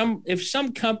if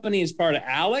some company is part of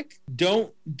ALEC,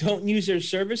 don't use their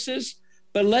services,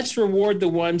 but let's reward the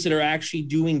ones that are actually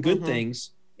doing good things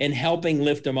and helping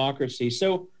lift democracy.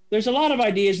 So there's a lot of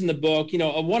ideas in the book.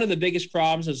 One of the biggest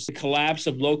problems is the collapse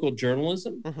of local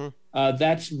journalism.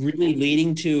 That's really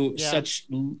leading to such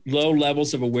low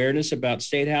levels of awareness about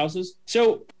state houses.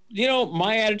 So,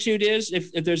 my attitude is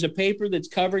if there's a paper that's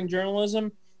covering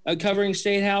journalism, covering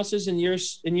state houses in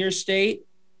your state,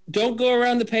 don't go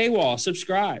around the paywall.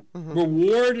 Subscribe.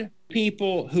 Reward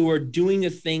people who are doing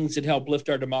the things that help lift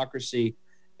our democracy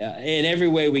in every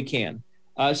way we can.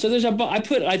 So there's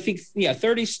I think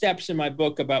 30 steps in my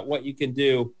book about what you can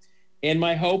do, and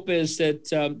my hope is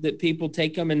that people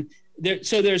take them. And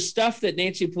there's stuff that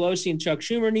Nancy Pelosi and Chuck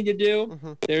Schumer need to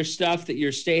do. There's stuff that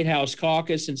your state house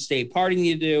caucus and state party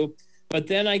need to do. But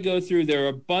then I go through, there are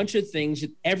a bunch of things that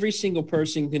every single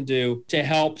person can do to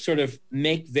help sort of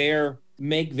make their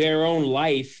own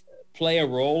life play a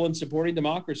role in supporting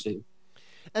democracy.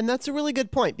 And that's a really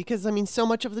good point, because so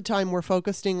much of the time we're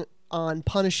focusing on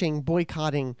punishing,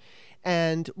 boycotting.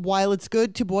 And while it's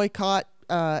good to boycott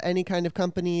any kind of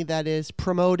company that is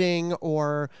promoting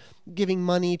or giving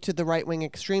money to the right-wing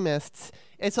extremists,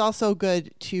 it's also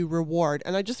good to reward.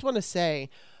 And I just want to say,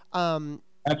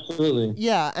 absolutely.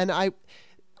 Yeah. And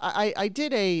I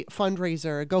did a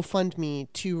fundraiser, a GoFundMe,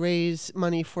 to raise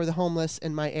money for the homeless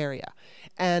in my area.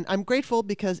 And I'm grateful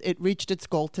because it reached its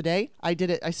goal today. I did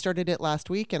it. I started it last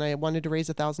week and I wanted to raise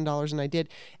 $1,000 and I did.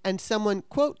 And someone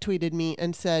quote tweeted me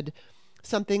and said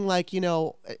something like,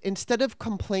 instead of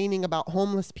complaining about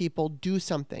homeless people, do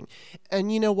something.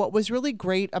 And what was really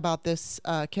great about this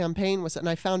campaign was, and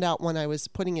I found out when I was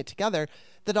putting it together,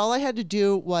 that all I had to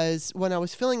do was, when I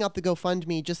was filling out the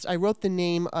GoFundMe, I wrote the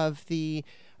name of the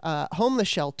homeless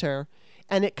shelter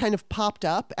and it kind of popped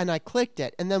up and I clicked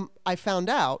it. And then I found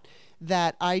out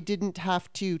that I didn't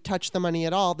have to touch the money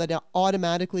at all, that it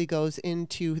automatically goes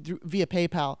into via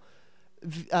PayPal.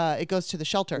 It goes to the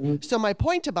shelter. So my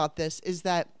point about this is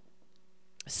that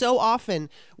so often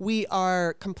we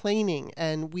are complaining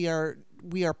and we are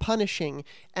punishing,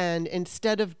 and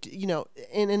instead of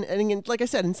and like I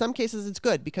said, in some cases it's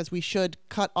good because we should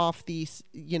cut off the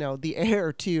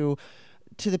air to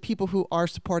to the people who are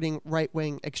supporting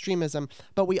right-wing extremism,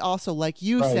 but we also, like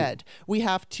you said, we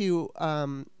have to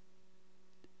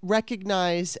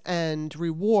recognize and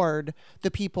reward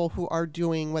the people who are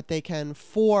doing what they can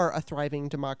for a thriving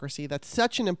democracy. That's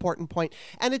such an important point.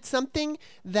 And it's something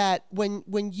that when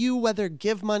you whether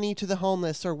give money to the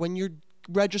homeless or when you're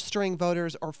registering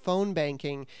voters or phone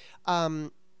banking,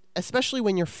 especially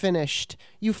when you're finished,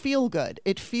 you feel good.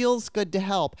 It feels good to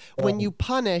help. When you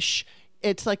punish,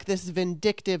 it's like this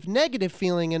vindictive, negative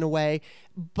feeling in a way.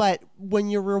 But when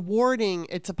you're rewarding,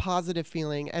 it's a positive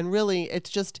feeling. And really, it's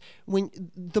just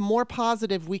the more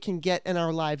positive we can get in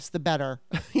our lives, the better,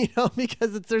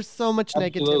 because there's so much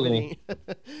negativity.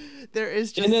 There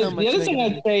is just so much negativity. The other thing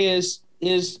I'd say is,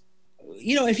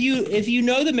 if you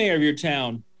know the mayor of your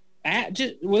town,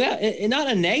 just without, not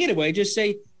a negative way, just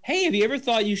say, hey, have you ever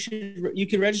thought you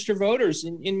could register voters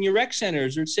in your rec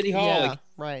centers or City Hall? Yeah,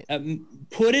 right.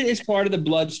 Put it as part of the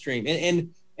bloodstream,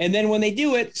 and then when they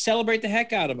do it, celebrate the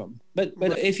heck out of them. But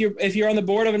right. if you're on the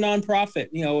board of a nonprofit,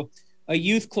 a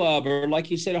youth club, or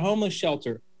like you said, a homeless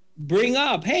shelter, bring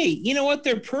up, hey, you know what?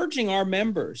 They're purging our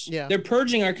members. Yeah. They're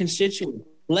purging our constituents.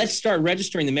 Let's start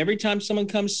registering them every time someone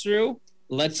comes through.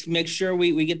 Let's make sure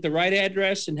we get the right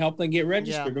address and help them get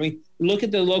registered. Yeah. I mean, look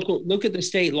at the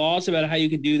state laws about how you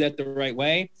can do that the right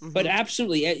way. Mm-hmm. But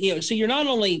absolutely, so you're not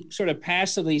only sort of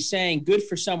passively saying good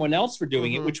for someone else for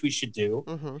doing it, which we should do,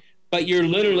 but you're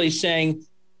literally saying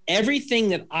everything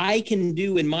that I can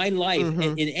do in my life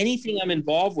and in anything I'm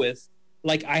involved with,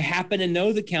 like I happen to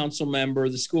know the council member,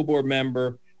 the school board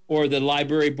member, or the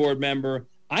library board member,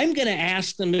 I'm going to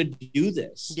ask them to do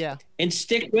this and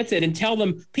stick with it and tell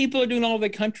them people are doing all over the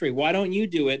country. Why don't you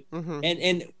do it?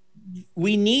 And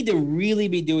we need to really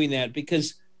be doing that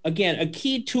because, again, a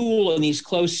key tool in these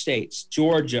close states,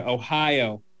 Georgia,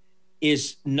 Ohio,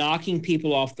 is knocking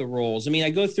people off the rolls. I mean, I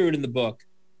go through it in the book.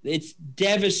 It's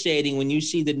devastating when you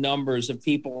see the numbers of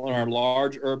people in our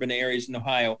large urban areas in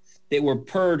Ohio that were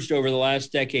purged over the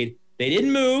last decade. They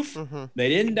didn't move, they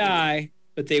didn't die,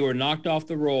 but they were knocked off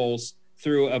the rolls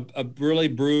through a really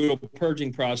brutal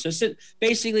purging process that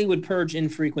basically would purge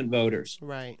infrequent voters.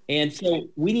 Right. And so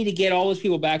we need to get all those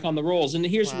people back on the rolls. And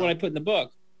here's what I put in the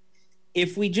book.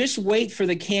 If we just wait for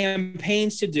the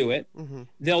campaigns to do it,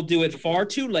 they'll do it far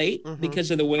too late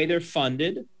because of the way they're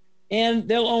funded, and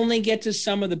they'll only get to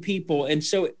some of the people. And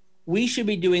so we should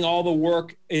be doing all the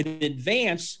work in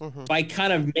advance by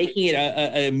kind of making it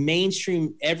a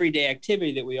mainstream everyday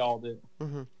activity that we all do.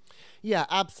 Yeah,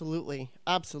 absolutely.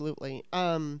 Absolutely.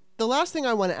 The last thing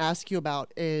I want to ask you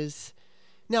about is,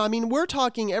 now, I mean, we're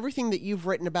talking, everything that you've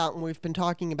written about and we've been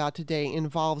talking about today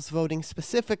involves voting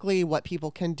specifically, what people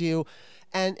can do.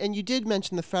 And you did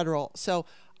mention the federal. So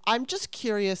I'm just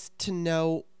curious to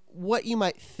know what you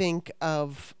might think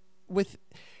of with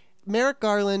Merrick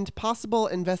Garland, possible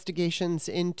investigations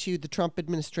into the Trump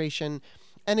administration.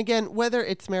 And again, whether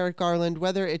it's Merrick Garland,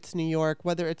 whether it's New York,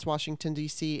 whether it's Washington,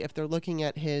 D.C., if they're looking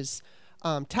at his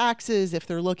taxes, if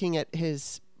they're looking at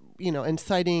his,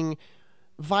 inciting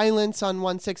violence on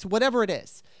 1/6, whatever it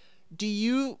is, do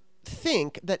you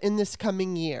think that in this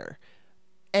coming year,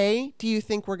 do you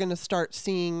think we're going to start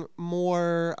seeing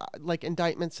more like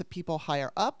indictments of people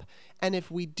higher up? And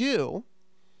if we do,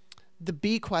 the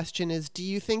B question is, do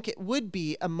you think it would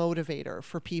be a motivator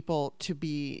for people to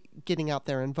be getting out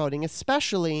there and voting,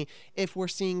 especially if we're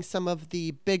seeing some of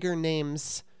the bigger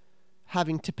names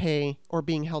having to pay or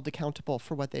being held accountable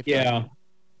for what they've done?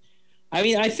 I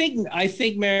mean, I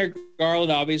think Merrick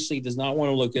Garland obviously does not want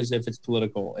to look as if it's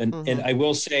political. And I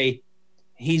will say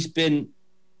he's taken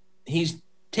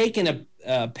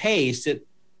a pace that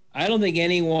I don't think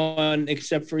anyone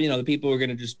except for, the people who are going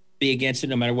to just be against it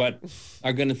no matter what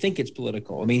are going to think it's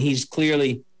political. I mean, he's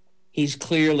clearly,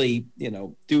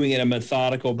 doing it a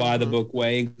methodical by the book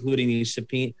way, including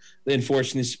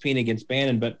enforcing the subpoena against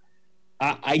Bannon. But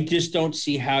I just don't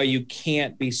see how you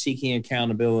can't be seeking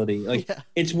accountability.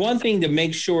 It's one thing to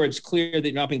make sure it's clear that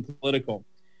you're not being political,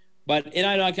 and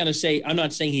I'm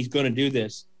not saying he's going to do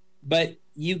this, but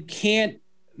you can't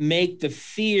make the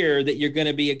fear that you're going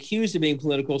to be accused of being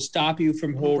political stop you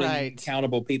from holding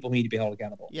accountable people who need to be held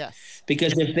accountable. Yes.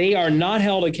 Because if they are not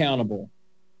held accountable,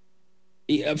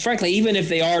 frankly, even if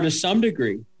they are to some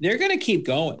degree, they're going to keep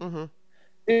going.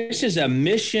 This is a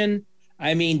mission.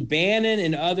 I mean, Bannon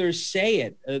and others say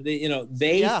it.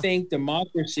 They think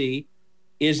democracy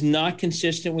is not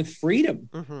consistent with freedom.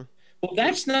 Well,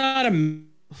 that's not in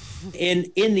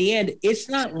the end, it's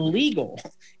not legal.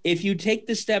 If you take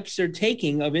the steps they're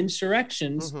taking of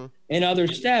insurrections and other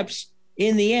steps,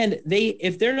 in the end,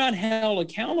 if they're not held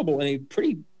accountable in a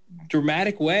pretty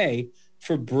dramatic way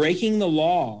for breaking the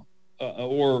law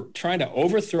or trying to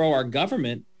overthrow our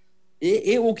government,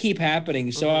 it will keep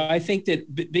happening. So I think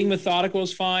that being methodical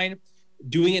is fine.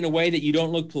 Doing it in a way that you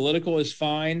don't look political is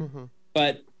fine,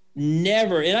 but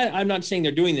never, and I'm not saying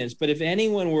they're doing this, but if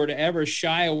anyone were to ever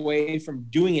shy away from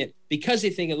doing it because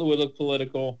they think it would look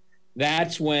political,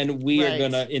 that's when we are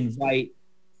going to invite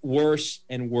worse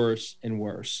and worse and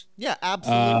worse. Yeah,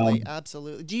 absolutely.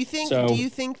 Absolutely. Do you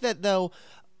think that though,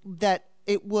 that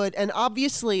it would, and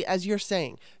obviously, as you're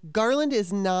saying, Garland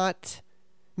is not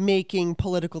making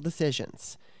political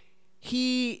decisions.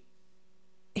 He's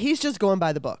just going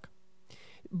by the book.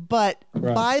 But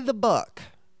by the book,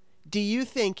 do you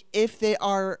think if they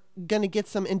are going to get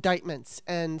some indictments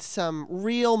and some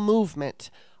real movement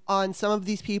on some of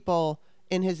these people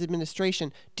in his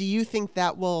administration, do you think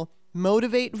that will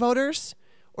motivate voters,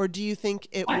 or do you think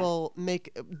it'll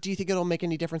make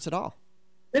any difference at all?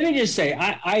 Let me just say,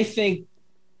 I think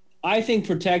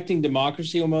protecting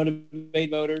democracy will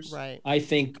motivate voters. Right. I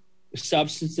think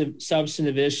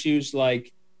substantive issues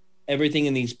like everything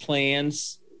in these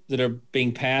plans that are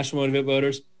being passed will motivate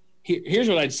voters. Here's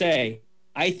what I'd say.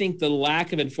 I think the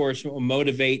lack of enforcement will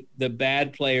motivate the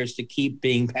bad players to keep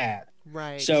being bad.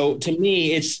 Right. So to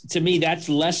me, that's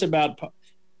less about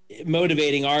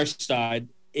motivating our side.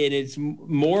 It is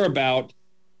more about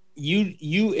you.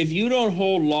 If you don't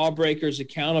hold lawbreakers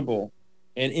accountable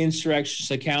and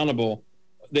insurrectionists accountable,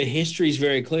 the history is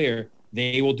very clear.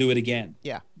 They will do it again.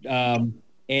 Yeah. And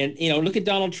look at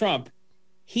Donald Trump.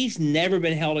 He's never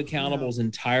been held accountable his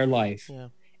entire life. Yeah.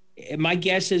 My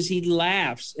guess is he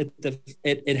laughs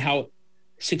at how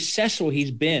successful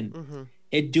he's been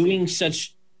at doing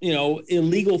such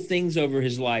illegal things over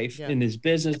his life in his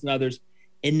business and others,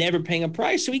 and never paying a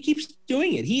price. So he keeps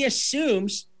doing it. He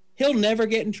assumes he'll never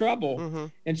get in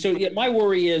trouble. And so my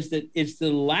worry is that it's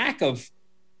the lack of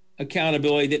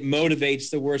accountability that motivates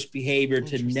the worst behavior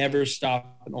to never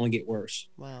stop and only get worse.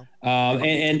 Wow.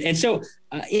 And so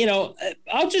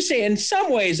I'll just say, in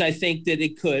some ways, I think that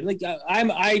it could. Like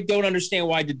I don't understand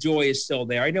why DeJoy is still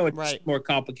there. I know it's more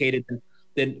complicated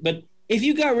but if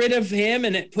you got rid of him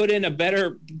and put in a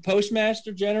better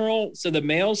postmaster general, so the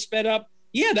mail's sped up,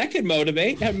 yeah, that could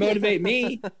motivate. That would motivate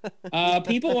me.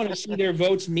 People want to see their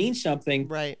votes mean something.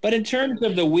 Right. But in terms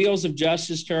of the wheels of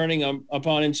justice turning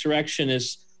upon insurrection,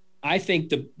 I think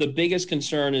the biggest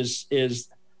concern is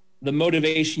the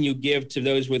motivation you give to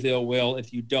those with ill will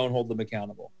if you don't hold them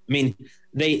accountable. I mean,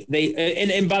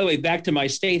 and by the way, back to my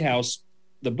State House,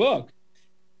 the book,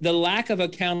 the lack of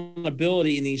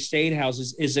accountability in these state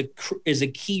houses is a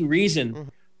key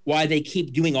reason why they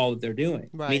keep doing all that they're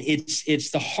doing. Right. I mean, it's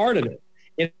the heart of it.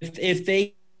 If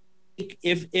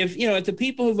the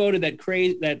people who voted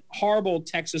that horrible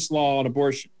Texas law on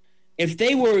abortion, if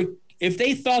they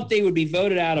thought they would be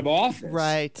voted out of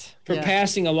office for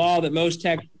passing a law that most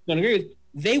Texans don't agree with,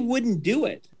 they wouldn't do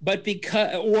it. But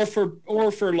or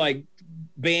for like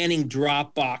banning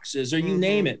drop boxes or you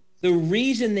name it. The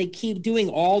reason they keep doing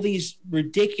all these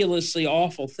ridiculously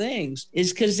awful things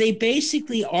is because they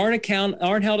basically aren't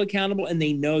held accountable, and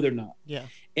they know they're not. Yeah.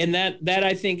 And that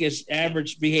I think is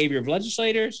average behavior of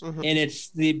legislators, and it's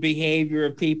the behavior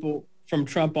of people from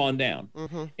Trump on down.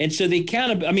 And so the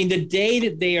day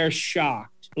that they are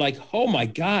shocked, like, oh my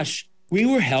gosh, we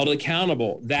were held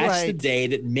accountable. That's the day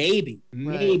that maybe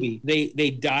they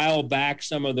dial back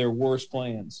some of their worst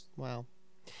plans. Wow.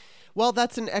 Well,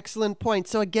 that's an excellent point.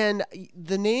 So again,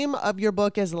 the name of your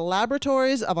book is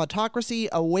Laboratories of Autocracy,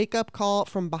 A Wake-Up Call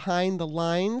from Behind the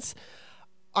Lines.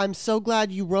 I'm so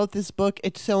glad you wrote this book.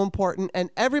 It's so important, and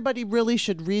everybody really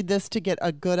should read this to get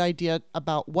a good idea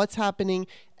about what's happening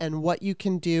and what you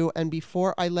can do. And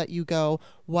before I let you go,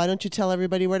 why don't you tell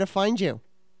everybody where to find you?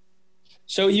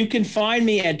 So you can find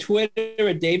me at Twitter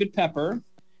at David Pepper.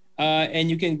 And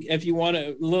you can, if you want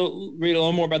to read a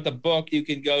little more about the book, you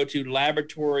can go to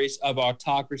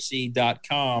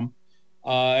laboratoriesofautocracy.com.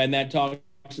 And that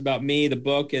talks about me, the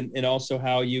book, and also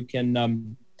how you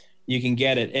can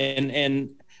get it.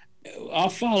 And I'll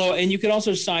follow. And you can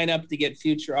also sign up to get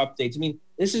future updates. I mean,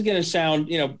 this is going to sound,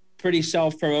 pretty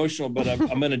self-promotional, but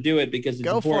I'm going to do it because it's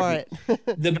important. Go for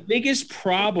it. The biggest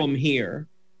problem here,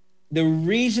 the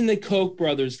reason the Koch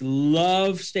brothers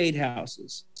love state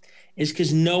houses is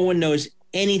because no one knows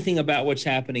anything about what's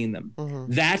happening in them.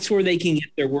 That's where they can get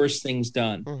their worst things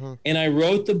done. And I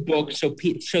wrote the book so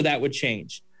that would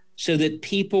change, so that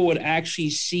people would actually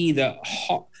see the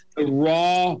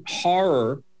raw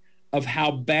horror of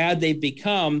how bad they've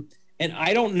become. And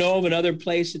I don't know of another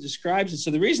place that describes it.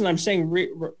 So the reason I'm saying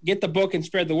get the book and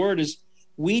spread the word is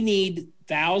we need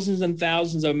thousands and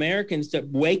thousands of Americans to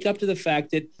wake up to the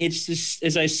fact that it's just,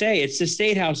 as I say, it's the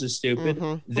state house is stupid.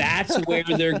 Mm-hmm. That's where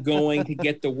they're going to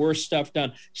get the worst stuff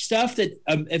done. Stuff that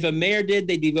if a mayor did,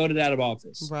 they'd be voted out of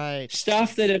office. Right.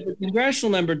 Stuff that if a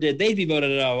congressional member did, they'd be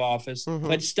voted out of office. Mm-hmm.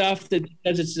 But stuff that,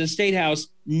 because it's the state house,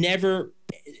 never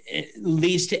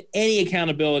leads to any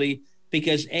accountability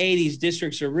because A, these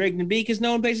districts are rigged, and B, because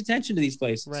no one pays attention to these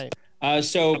places. Right.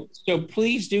 So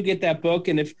please do get that book.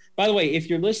 And if, by the way, if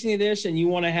you're listening to this and you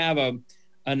want to have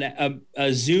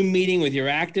a Zoom meeting with your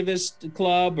activist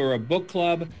club or a book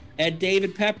club, at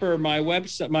David Pepper, my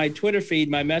website, my Twitter feed,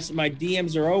 my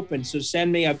DMs are open. So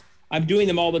send me. I'm doing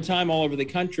them all the time, all over the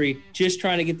country, just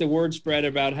trying to get the word spread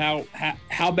about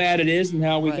how bad it is and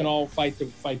how we can all fight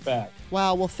back.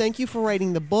 Wow. Well, thank you for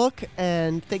writing the book,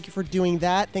 and thank you for doing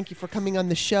that. Thank you for coming on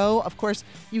the show. Of course,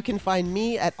 you can find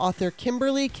me at author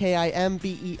Kimberly, Kimberley.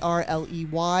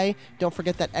 Don't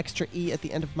forget that extra E at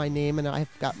the end of my name, and I've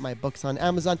got my books on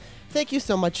Amazon. Thank you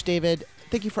so much, David.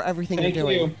 Thank you for everything you're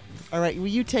doing. Thank you. All right. Well,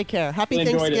 you take care. Happy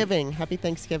Thanksgiving. Happy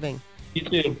Thanksgiving. You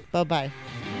too. Bye-bye.